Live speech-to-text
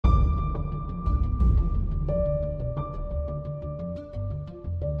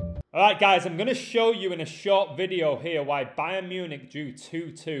Alright guys, I'm going to show you in a short video here why Bayern Munich drew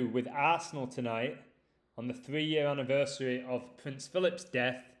 2-2 with Arsenal tonight on the 3-year anniversary of Prince Philip's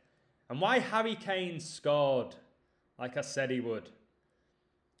death, and why Harry Kane scored like I said he would.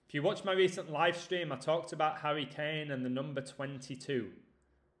 If you watch my recent live stream, I talked about Harry Kane and the number 22.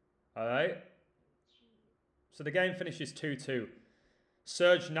 Alright? So the game finishes 2-2.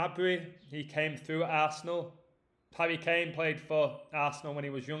 Serge Gnabry, he came through at Arsenal. Harry Kane played for Arsenal when he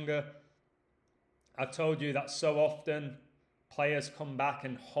was younger. I've told you that so often players come back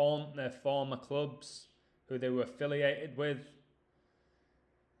and haunt their former clubs who they were affiliated with.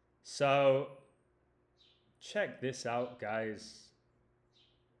 So check this out, guys.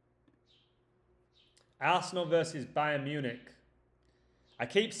 Arsenal versus Bayern Munich. I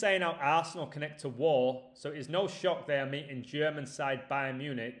keep saying how Arsenal connect to war, so it is no shock they are meeting German side Bayern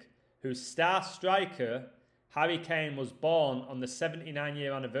Munich, whose star striker Harry Kane was born on the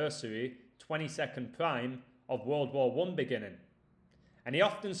 79-year anniversary, 22nd prime, of World War I beginning. And he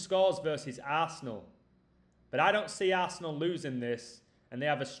often scores versus Arsenal. But I don't see Arsenal losing this, and they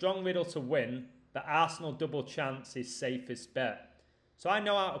have a strong riddle to win, but Arsenal double chance is safest bet. So I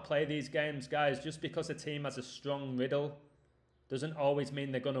know how to play these games, guys. Just because a team has a strong riddle doesn't always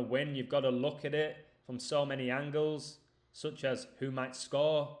mean they're going to win. You've got to look at it from so many angles, such as who might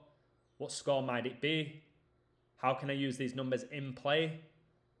score, what score might it be, how can I use these numbers in play?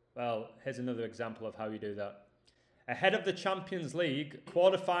 Well, here's another example of how you do that. Ahead of the Champions League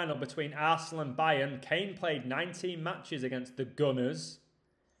quarter-final between Arsenal and Bayern, Kane played 19 matches against the Gunners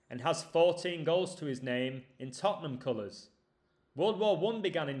and has 14 goals to his name in Tottenham colours. World War I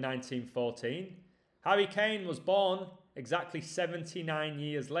began in 1914. Harry Kane was born exactly 79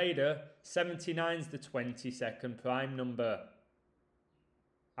 years later. 79's the 22nd prime number.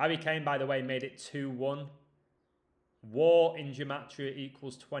 Harry Kane, by the way, made it 2-1. War in gematria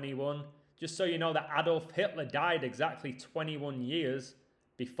equals 21. Just so you know that Adolf Hitler died exactly 21 years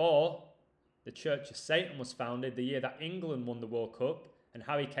before the Church of Satan was founded, the year that England won the World Cup, and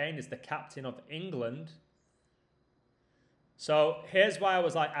Harry Kane is the captain of England. So here's why I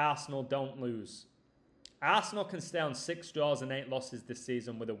was like, Arsenal don't lose. Arsenal can stay on 6 draws and 8 losses this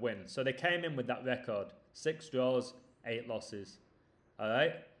season with a win. So they came in with that record. 6 draws, 8 losses.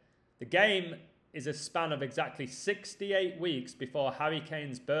 Alright? The game is a span of exactly 68 weeks before Harry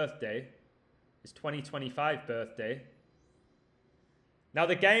Kane's birthday, his 2025 birthday. Now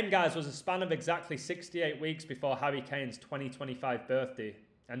the game, guys, was a span of exactly 68 weeks before Harry Kane's 2025 birthday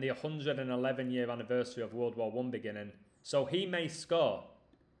and the 111-year anniversary of World War I beginning. So he may score.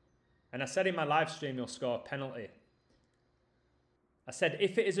 And I said in my live stream he'll score a penalty. I said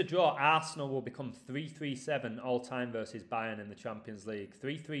if it is a draw, Arsenal will become 3-3-7 all-time versus Bayern in the Champions League.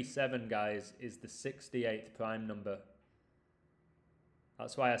 3-3-7, guys, is the 68th prime number.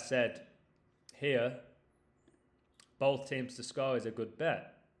 That's why I said here, both teams to score is a good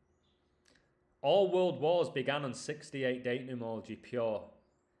bet. All world wars began on 68 date numerology pure.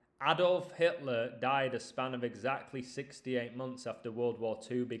 Adolf Hitler died a span of exactly 68 months after World War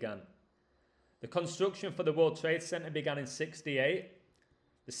II began. The construction for the World Trade Center began in 68,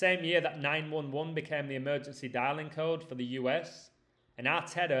 the same year that 911 became the emergency dialing code for the US. And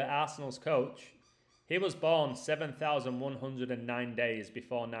Arteta, Arsenal's coach, he was born 7,109 days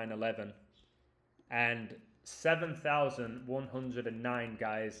before 9/11. And 7,109,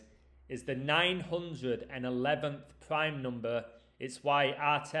 guys, is the 911th prime number. It's why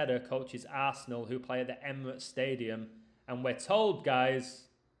Arteta coaches Arsenal, who play at the Emirates Stadium. And we're told, guys,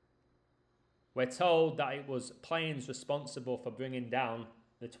 we're told that it was planes responsible for bringing down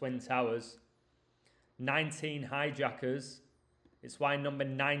the Twin Towers. 19 hijackers. It's why number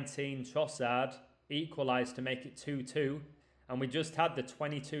 19, Trossard, equalised to make it 2-2. And we just had the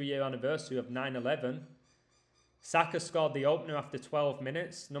 22-year anniversary of 9/11. Saka scored the opener after 12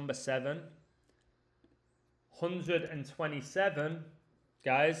 minutes, number 7. 127,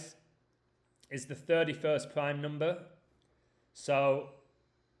 guys, is the 31st prime number. So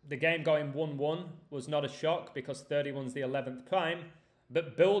the game going 1-1 was not a shock because 31's the 11th prime.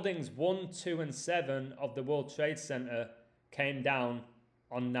 But buildings 1, 2 and 7 of the World Trade Center came down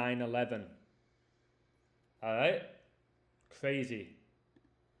on 9/11. Alright? Crazy.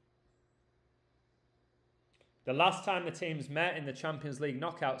 The last time the teams met in the Champions League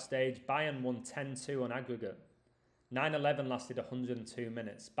knockout stage, Bayern won 10-2 on aggregate. 9/11 lasted 102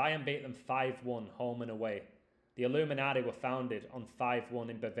 minutes. Bayern beat them 5-1 home and away. The Illuminati were founded on 5-1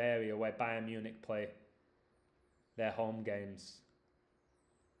 in Bavaria, where Bayern Munich play their home games.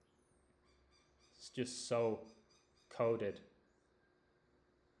 It's just so coded.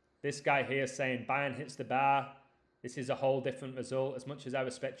 This guy here saying Bayern hits the bar This is a whole different result. As much as I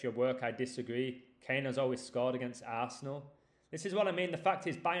respect your work, I disagree. Kane has always scored against Arsenal. This is what I mean. The fact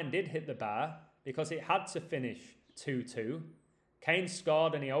is Bayern did hit the bar because it had to finish 2-2. Kane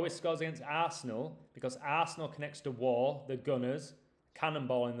scored, and he always scores against Arsenal because Arsenal connects to war, the Gunners,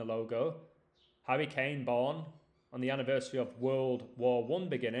 cannonball in the logo. Harry Kane born on the anniversary of World War I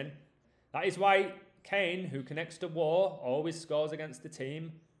beginning. That is why Kane, who connects to war, always scores against the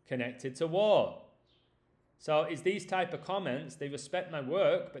team connected to war. So it's these type of comments, they respect my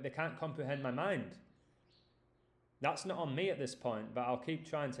work, but they can't comprehend my mind. That's not on me at this point, but I'll keep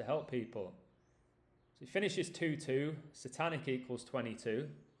trying to help people. So it finishes 2-2, Satanic equals 22.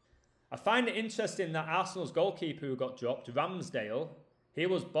 I find it interesting that Arsenal's goalkeeper who got dropped, Ramsdale, he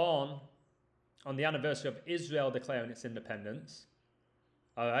was born on the anniversary of Israel declaring its independence.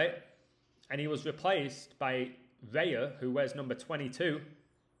 All right? And he was replaced by Raya, who wears number 22.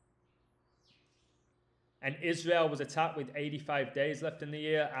 And Israel was attacked with 85 days left in the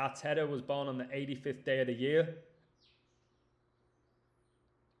year. Arteta was born on the 85th day of the year.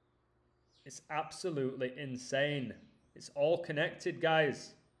 It's absolutely insane. It's all connected,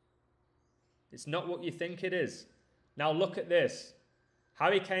 guys. It's not what you think it is. Now look at this.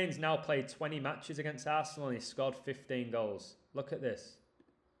 Harry Kane's now played 20 matches against Arsenal and he scored 15 goals. Look at this.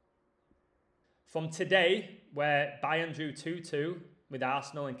 From today, where Bayern drew 2-2 with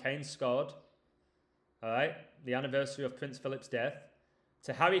Arsenal and Kane scored, all right, the anniversary of Prince Philip's death,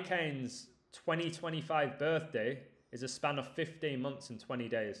 to Harry Kane's 2025 birthday is a span of 15 months and 20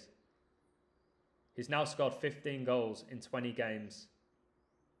 days. He's now scored 15 goals in 20 games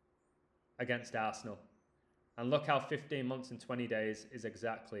against Arsenal. And look how 15 months and 20 days is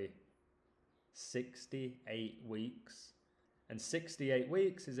exactly 68 weeks. And 68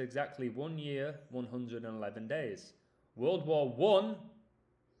 weeks is exactly 1 year, 111 days. World War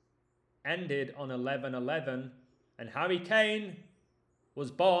I ended on 11/11, and Harry Kane was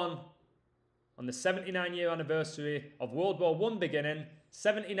born on the 79-year anniversary of World War I beginning,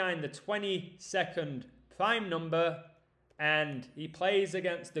 79 the 22nd prime number, and he plays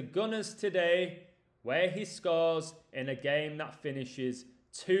against the Gunners today, where he scores in a game that finishes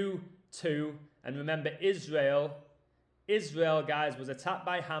 2-2. And remember, Israel, guys, was attacked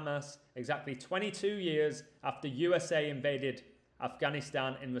by Hamas exactly 22 years after USA invaded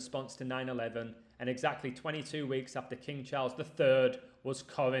Afghanistan in response to 9/11, and exactly 22 weeks after King Charles III was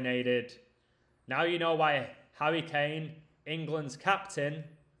coronated. Now you know why Harry Kane, England's captain,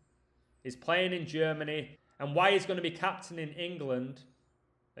 is playing in Germany, and why he's going to be captain in England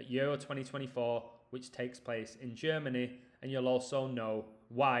at Euro 2024, which takes place in Germany. And you'll also know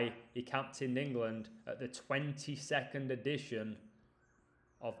why he captained England at the 22nd edition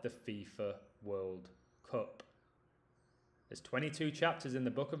of the FIFA World Cup. There's 22 chapters in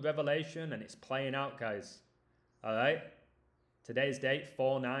the book of Revelation, and it's playing out, guys. All right? Today's date,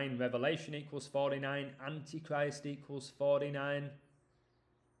 4/9. Revelation equals 49. Antichrist equals 49.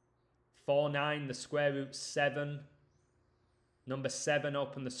 4/9, the square root 7. Number 7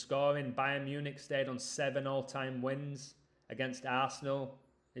 opened the scoring. Bayern Munich stayed on 7 all-time wins against Arsenal.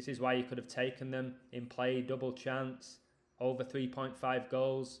 This is why you could have taken them in play, double chance, over 3.5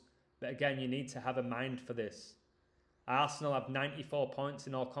 goals. But again, you need to have a mind for this. Arsenal have 94 points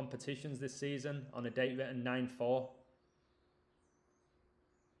in all competitions this season on a date written 9/4.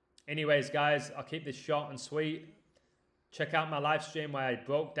 Anyways, guys, I'll keep this short and sweet. Check out my live stream where I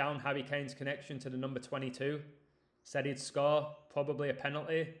broke down Harry Kane's connection to the number 22. Said he'd score, probably a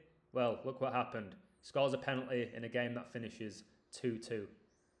penalty. Well, look what happened. Scores a penalty in a game that finishes 2-2.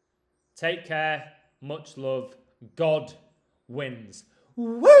 Take care. Much love. God wins.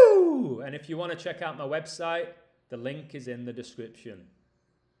 Woo! And if you want to check out my website, the link is in the description.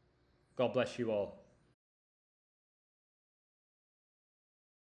 God bless you all.